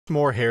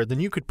more hair than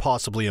you could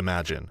possibly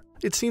imagine.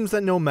 It seems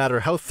that no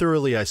matter how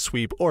thoroughly I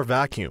sweep or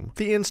vacuum,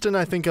 the instant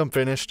I think I'm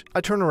finished, I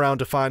turn around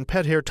to find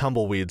pet hair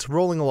tumbleweeds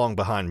rolling along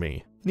behind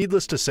me.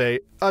 Needless to say,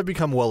 I've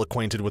become well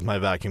acquainted with my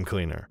vacuum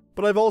cleaner.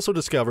 But I've also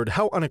discovered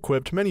how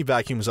unequipped many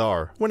vacuums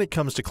are when it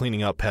comes to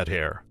cleaning up pet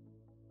hair.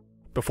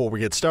 Before we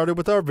get started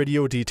with our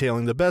video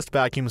detailing the best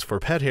vacuums for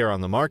pet hair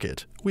on the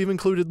market, we've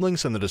included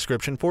links in the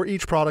description for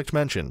each product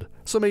mentioned,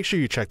 so make sure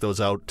you check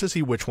those out to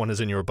see which one is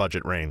in your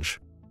budget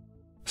range.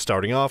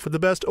 Starting off with the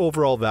best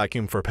overall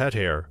vacuum for pet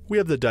hair, we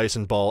have the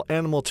Dyson Ball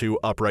Animal 2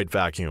 Upright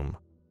Vacuum.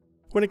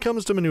 When it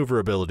comes to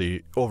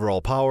maneuverability,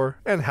 overall power,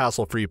 and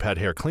hassle-free pet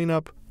hair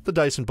cleanup, the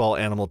Dyson Ball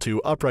Animal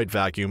 2 Upright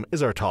Vacuum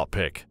is our top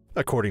pick.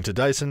 According to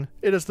Dyson,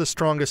 it has the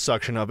strongest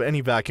suction of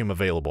any vacuum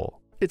available.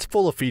 It's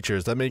full of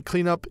features that make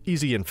cleanup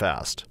easy and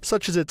fast,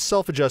 such as its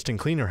self-adjusting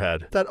cleaner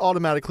head that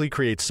automatically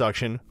creates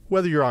suction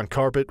whether you're on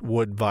carpet,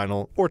 wood,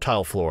 vinyl, or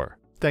tile floor.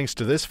 Thanks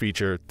to this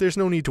feature, there's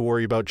no need to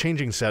worry about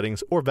changing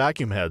settings or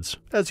vacuum heads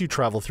as you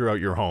travel throughout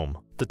your home.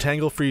 The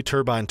tangle-free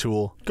turbine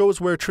tool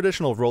goes where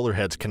traditional roller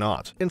heads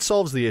cannot and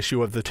solves the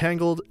issue of the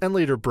tangled and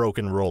later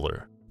broken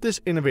roller. This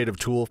innovative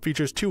tool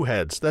features two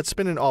heads that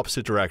spin in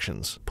opposite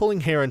directions,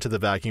 pulling hair into the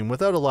vacuum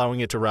without allowing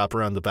it to wrap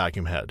around the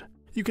vacuum head.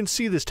 You can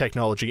see this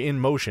technology in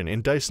motion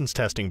in Dyson's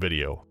testing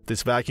video.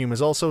 This vacuum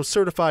is also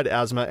certified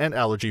asthma and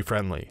allergy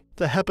friendly.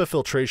 The HEPA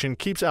filtration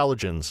keeps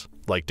allergens,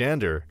 like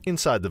dander,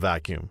 inside the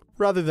vacuum,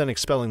 rather than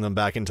expelling them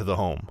back into the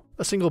home.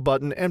 A single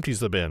button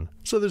empties the bin,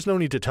 so there's no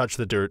need to touch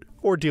the dirt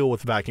or deal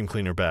with vacuum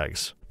cleaner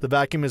bags. The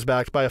vacuum is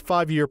backed by a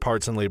 5-year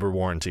parts and labor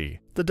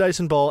warranty. The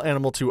Dyson Ball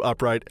Animal 2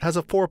 Upright has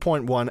a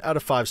 4.1 out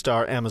of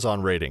 5-star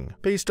Amazon rating,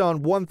 based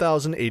on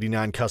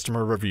 1,089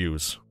 customer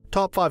reviews.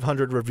 Top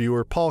 500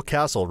 reviewer Paul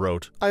Castle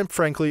wrote, "I am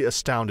frankly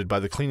astounded by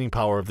the cleaning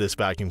power of this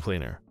vacuum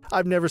cleaner.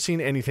 I've never seen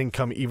anything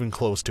come even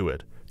close to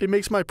it. It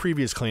makes my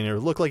previous cleaner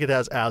look like it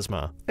has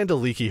asthma and a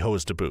leaky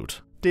hose to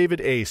boot." David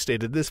A.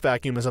 stated this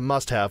vacuum is a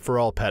must-have for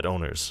all pet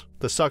owners.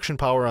 The suction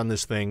power on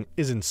this thing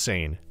is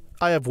insane.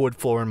 I have wood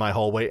floor in my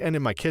hallway and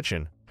in my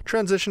kitchen.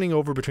 Transitioning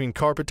over between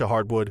carpet to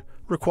hardwood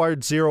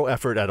required zero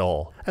effort at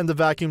all, and the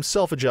vacuum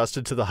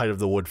self-adjusted to the height of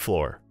the wood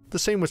floor. The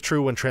same was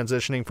true when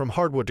transitioning from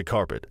hardwood to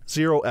carpet,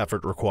 zero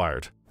effort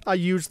required. I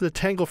used the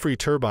tangle-free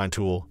turbine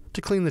tool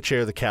to clean the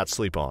chair the cats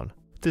sleep on.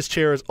 This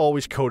chair is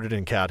always coated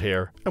in cat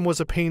hair and was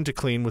a pain to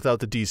clean without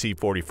the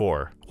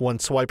DC-44. One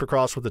swipe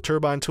across with the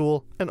turbine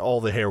tool and all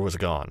the hair was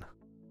gone.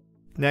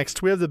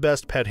 Next, we have the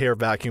best pet hair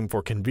vacuum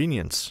for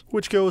convenience,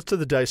 which goes to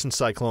the Dyson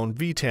Cyclone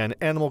V10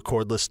 Animal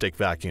Cordless Stick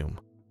Vacuum.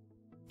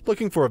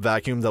 Looking for a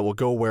vacuum that will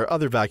go where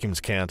other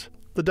vacuums can't?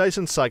 The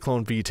Dyson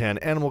Cyclone V10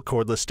 Animal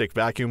Cordless Stick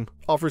Vacuum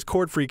offers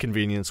cord-free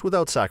convenience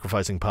without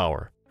sacrificing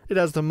power. It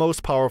has the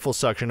most powerful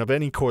suction of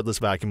any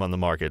cordless vacuum on the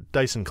market,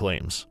 Dyson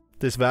claims.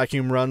 This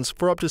vacuum runs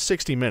for up to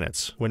 60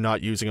 minutes when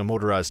not using a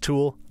motorized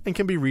tool and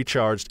can be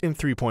recharged in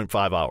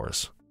 3.5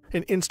 hours.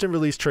 An instant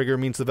release trigger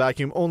means the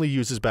vacuum only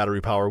uses battery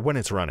power when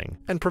it's running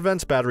and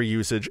prevents battery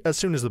usage as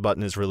soon as the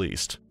button is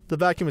released. The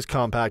vacuum is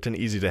compact and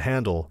easy to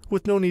handle,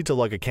 with no need to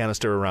lug a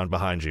canister around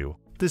behind you.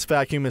 This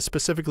vacuum is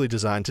specifically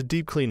designed to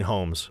deep clean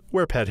homes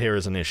where pet hair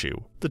is an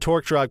issue. The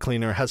torque drive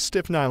cleaner has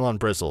stiff nylon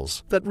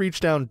bristles that reach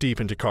down deep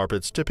into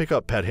carpets to pick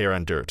up pet hair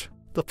and dirt.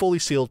 The fully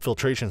sealed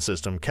filtration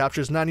system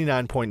captures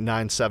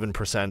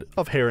 99.97%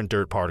 of hair and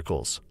dirt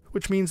particles,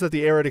 which means that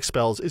the air it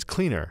expels is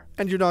cleaner,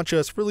 and you're not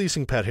just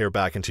releasing pet hair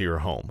back into your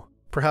home.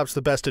 Perhaps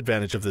the best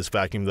advantage of this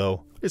vacuum,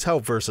 though, is how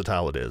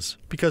versatile it is.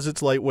 Because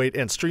it's lightweight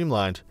and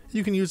streamlined,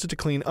 you can use it to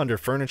clean under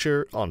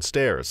furniture, on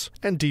stairs,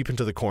 and deep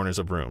into the corners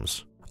of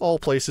rooms, all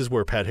places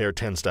where pet hair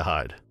tends to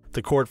hide.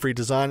 The cord-free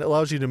design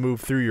allows you to move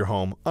through your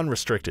home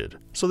unrestricted,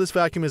 so this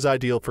vacuum is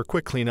ideal for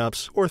quick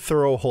cleanups or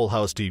thorough whole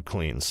house deep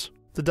cleans.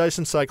 The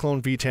Dyson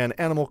Cyclone V10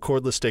 Animal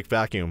Cordless Stick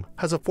Vacuum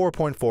has a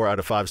 4.4 out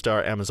of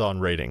 5-star Amazon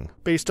rating,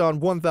 based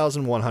on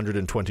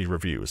 1,120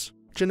 reviews.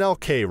 Janelle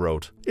K.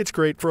 wrote, "It's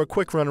great for a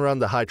quick run around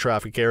the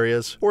high-traffic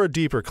areas or a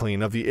deeper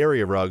clean of the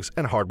area rugs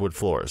and hardwood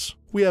floors.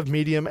 We have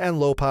medium and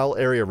low-pile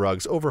area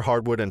rugs over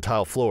hardwood and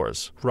tile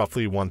floors,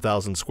 roughly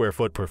 1,000 square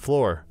foot per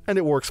floor, and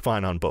it works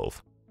fine on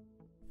both."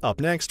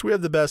 Up next, we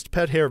have the best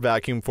pet hair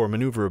vacuum for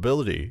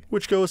maneuverability,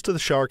 which goes to the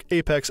Shark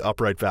Apex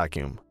Upright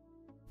Vacuum.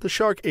 The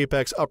Shark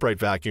Apex Upright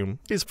Vacuum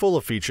is full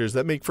of features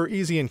that make for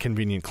easy and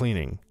convenient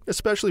cleaning,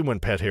 especially when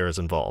pet hair is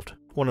involved.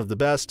 One of the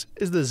best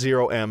is the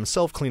 0M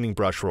self-cleaning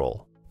brush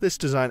roll. This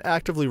design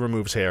actively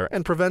removes hair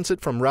and prevents it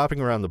from wrapping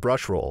around the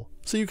brush roll,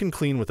 so you can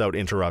clean without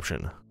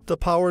interruption. The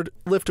powered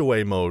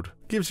lift-away mode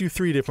gives you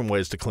 3 different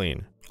ways to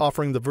clean,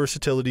 offering the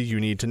versatility you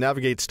need to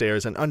navigate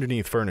stairs and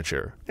underneath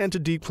furniture, and to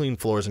deep clean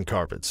floors and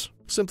carpets.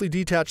 Simply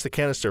detach the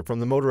canister from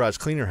the motorized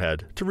cleaner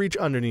head to reach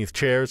underneath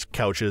chairs,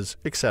 couches,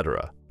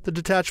 etc. The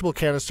detachable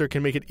canister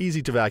can make it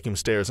easy to vacuum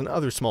stairs and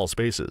other small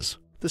spaces.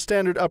 The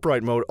standard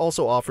upright mode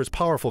also offers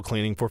powerful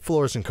cleaning for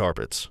floors and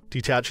carpets.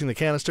 Detaching the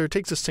canister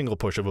takes a single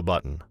push of a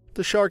button.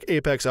 The Shark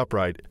Apex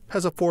Upright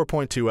has a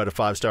 4.2 out of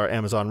 5-star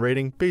Amazon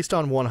rating based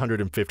on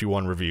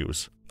 151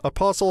 reviews.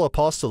 Apostle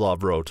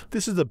Apostolov wrote,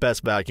 "This is the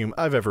best vacuum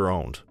I've ever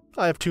owned.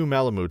 I have 2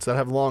 Malamutes that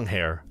have long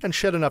hair and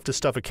shed enough to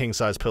stuff a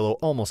king-size pillow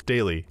almost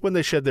daily when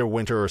they shed their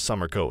winter or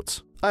summer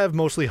coats. I have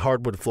mostly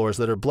hardwood floors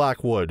that are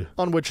black wood,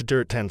 on which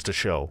dirt tends to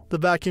show. The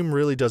vacuum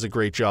really does a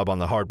great job on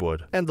the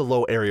hardwood and the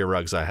low area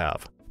rugs I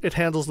have. It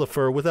handles the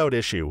fur without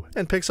issue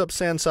and picks up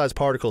sand-sized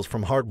particles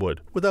from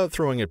hardwood without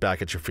throwing it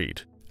back at your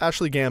feet.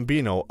 Ashley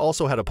Gambino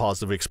also had a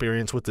positive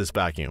experience with this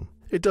vacuum.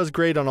 It does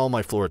great on all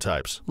my floor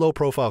types: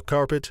 low-profile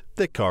carpet,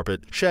 thick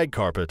carpet, shag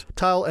carpet,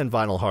 tile and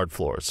vinyl hard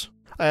floors.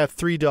 I have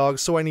 3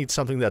 dogs, so I need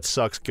something that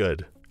sucks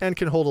good and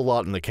can hold a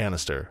lot in the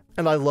canister.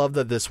 And I love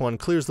that this one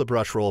clears the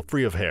brush roll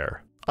free of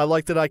hair. I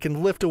like that I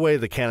can lift away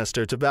the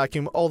canister to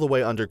vacuum all the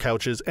way under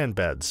couches and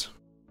beds.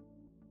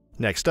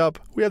 Next up,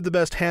 we have the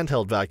best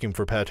handheld vacuum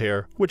for pet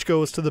hair, which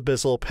goes to the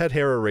Bissell Pet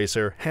Hair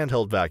Eraser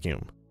Handheld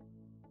Vacuum.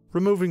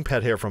 Removing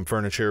pet hair from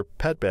furniture,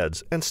 pet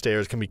beds, and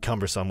stairs can be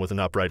cumbersome with an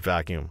upright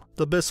vacuum.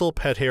 The Bissell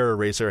Pet Hair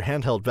Eraser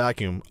Handheld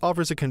Vacuum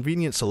offers a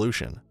convenient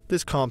solution.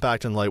 This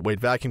compact and lightweight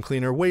vacuum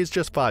cleaner weighs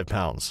just 5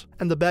 pounds,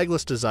 and the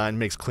bagless design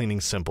makes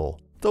cleaning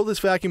simple. Though this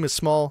vacuum is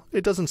small,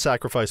 it doesn't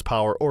sacrifice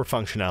power or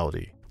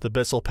functionality. The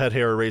Bissell Pet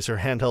Hair Eraser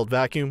Handheld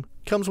Vacuum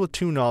comes with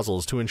 2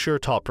 nozzles to ensure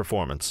top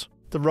performance.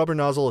 The rubber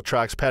nozzle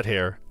attracts pet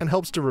hair and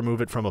helps to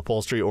remove it from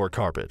upholstery or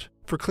carpet.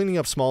 For cleaning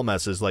up small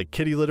messes like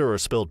kitty litter or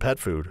spilled pet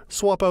food,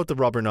 swap out the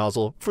rubber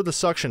nozzle for the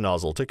suction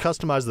nozzle to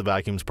customize the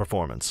vacuum's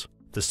performance.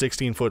 The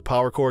 16-foot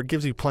power cord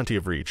gives you plenty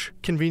of reach,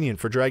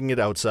 convenient for dragging it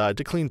outside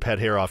to clean pet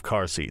hair off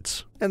car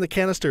seats. And the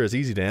canister is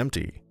easy to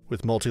empty.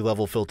 With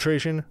multi-level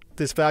filtration,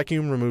 this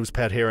vacuum removes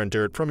pet hair and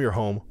dirt from your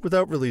home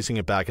without releasing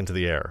it back into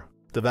the air.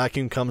 The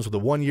vacuum comes with a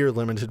 1-year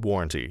limited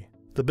warranty.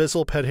 The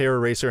Bissell Pet Hair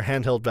Eraser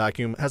Handheld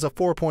Vacuum has a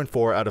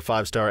 4.4 out of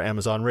 5-star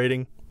Amazon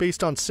rating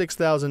based on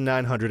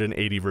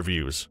 6,980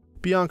 reviews.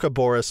 Bianca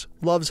Boris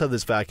loves how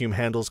this vacuum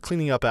handles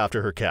cleaning up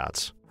after her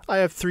cats. I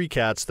have 3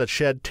 cats that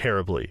shed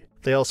terribly.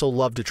 They also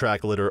love to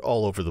track litter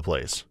all over the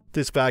place.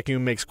 This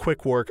vacuum makes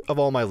quick work of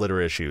all my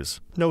litter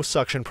issues. No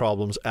suction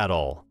problems at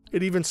all.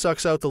 It even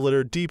sucks out the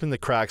litter deep in the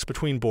cracks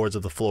between boards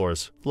of the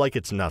floors, like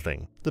it's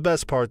nothing. The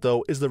best part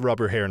though is the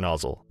rubber hair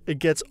nozzle. It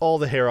gets all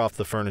the hair off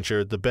the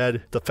furniture, the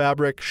bed, the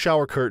fabric,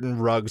 shower curtain,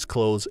 rugs,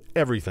 clothes,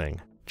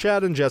 everything.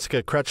 Chad and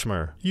Jessica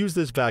Kretschmer use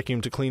this vacuum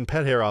to clean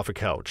pet hair off a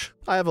couch.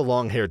 I have a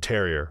long-haired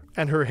terrier,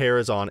 and her hair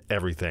is on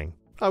everything.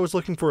 I was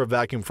looking for a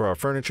vacuum for our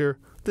furniture.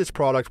 This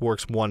product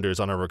works wonders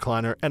on our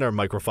recliner and our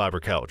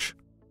microfiber couch.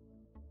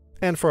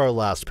 And for our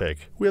last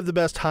pick, we have the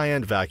best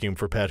high-end vacuum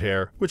for pet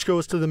hair, which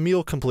goes to the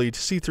Meal Complete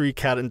C3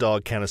 Cat and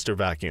Dog Canister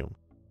Vacuum.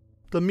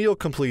 The Meal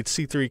Complete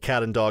C3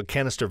 Cat and Dog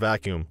Canister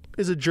Vacuum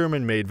is a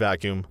German-made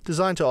vacuum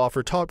designed to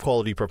offer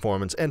top-quality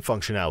performance and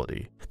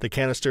functionality. The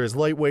canister is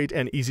lightweight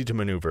and easy to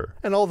maneuver,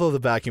 and although the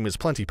vacuum is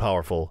plenty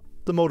powerful,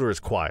 the motor is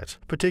quiet,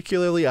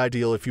 particularly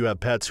ideal if you have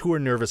pets who are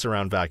nervous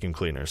around vacuum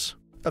cleaners.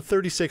 A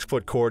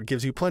 36-foot cord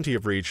gives you plenty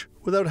of reach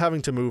without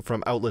having to move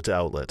from outlet to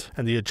outlet,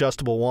 and the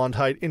adjustable wand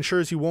height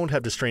ensures you won't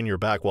have to strain your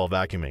back while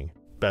vacuuming.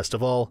 Best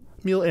of all,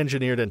 Meal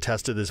engineered and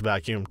tested this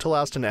vacuum to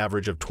last an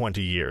average of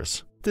 20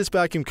 years. This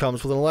vacuum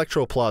comes with an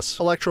Electro Plus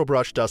Electro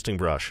Brush dusting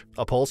brush,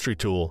 upholstery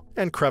tool,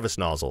 and crevice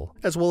nozzle,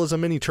 as well as a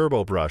mini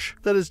turbo brush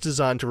that is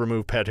designed to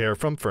remove pet hair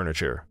from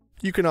furniture.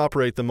 You can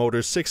operate the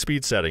motor's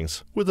 6-speed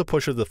settings with a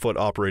push of the foot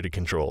operated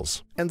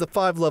controls. And the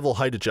 5-level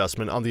height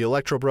adjustment on the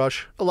Electro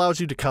Brush allows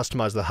you to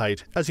customize the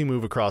height as you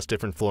move across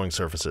different flooring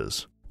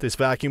surfaces. This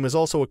vacuum is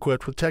also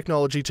equipped with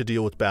technology to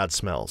deal with bad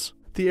smells.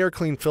 The Air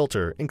Clean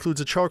filter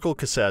includes a charcoal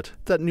cassette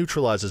that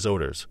neutralizes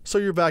odors, so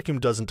your vacuum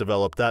doesn't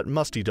develop that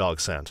musty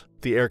dog scent.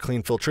 The Air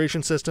Clean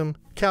filtration system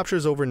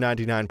captures over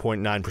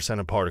 99.9%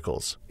 of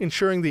particles,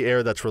 ensuring the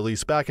air that's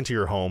released back into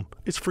your home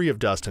is free of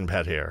dust and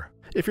pet hair.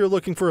 If you're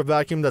looking for a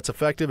vacuum that's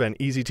effective and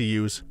easy to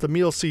use, the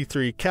Meal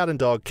C3 Cat and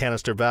Dog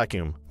Canister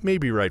Vacuum may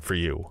be right for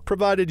you,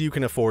 provided you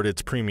can afford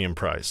its premium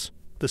price.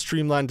 The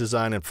streamlined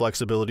design and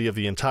flexibility of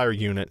the entire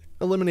unit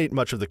eliminate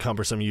much of the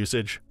cumbersome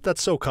usage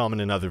that's so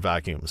common in other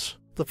vacuums.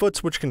 The foot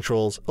switch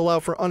controls allow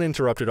for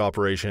uninterrupted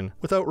operation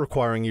without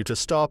requiring you to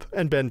stop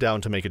and bend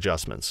down to make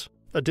adjustments.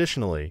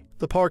 Additionally,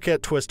 the Parquet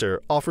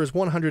Twister offers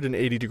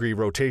 180-degree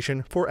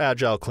rotation for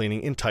agile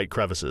cleaning in tight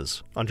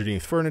crevices,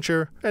 underneath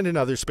furniture, and in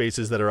other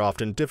spaces that are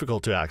often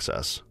difficult to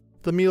access.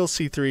 The Meal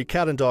C3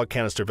 Cat and Dog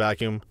Canister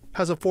Vacuum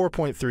has a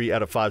 4.3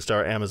 out of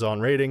 5-star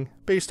Amazon rating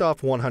based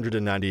off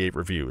 198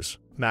 reviews.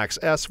 Max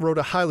S wrote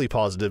a highly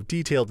positive,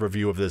 detailed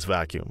review of this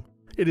vacuum.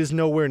 It is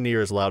nowhere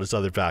near as loud as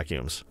other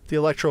vacuums. The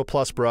Electro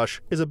Plus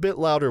brush is a bit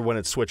louder when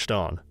it's switched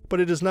on, but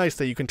it is nice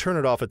that you can turn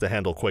it off at the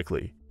handle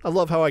quickly. I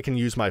love how I can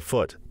use my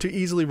foot to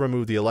easily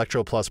remove the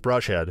Electro Plus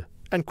brush head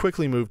and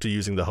quickly move to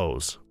using the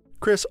hose.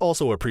 Chris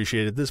also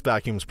appreciated this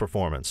vacuum's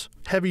performance,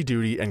 heavy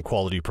duty and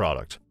quality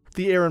product.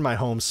 The air in my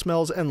home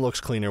smells and looks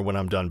cleaner when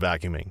I'm done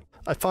vacuuming.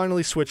 I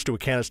finally switched to a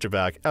canister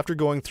vac after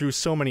going through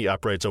so many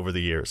upgrades over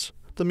the years.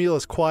 The Meal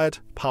is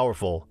quiet,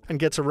 powerful, and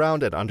gets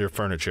around and under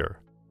furniture.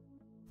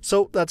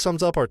 So that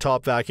sums up our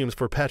top vacuums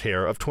for pet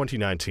hair of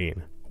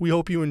 2019. We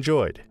hope you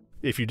enjoyed.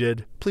 If you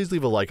did, please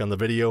leave a like on the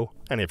video,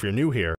 and if you're new here,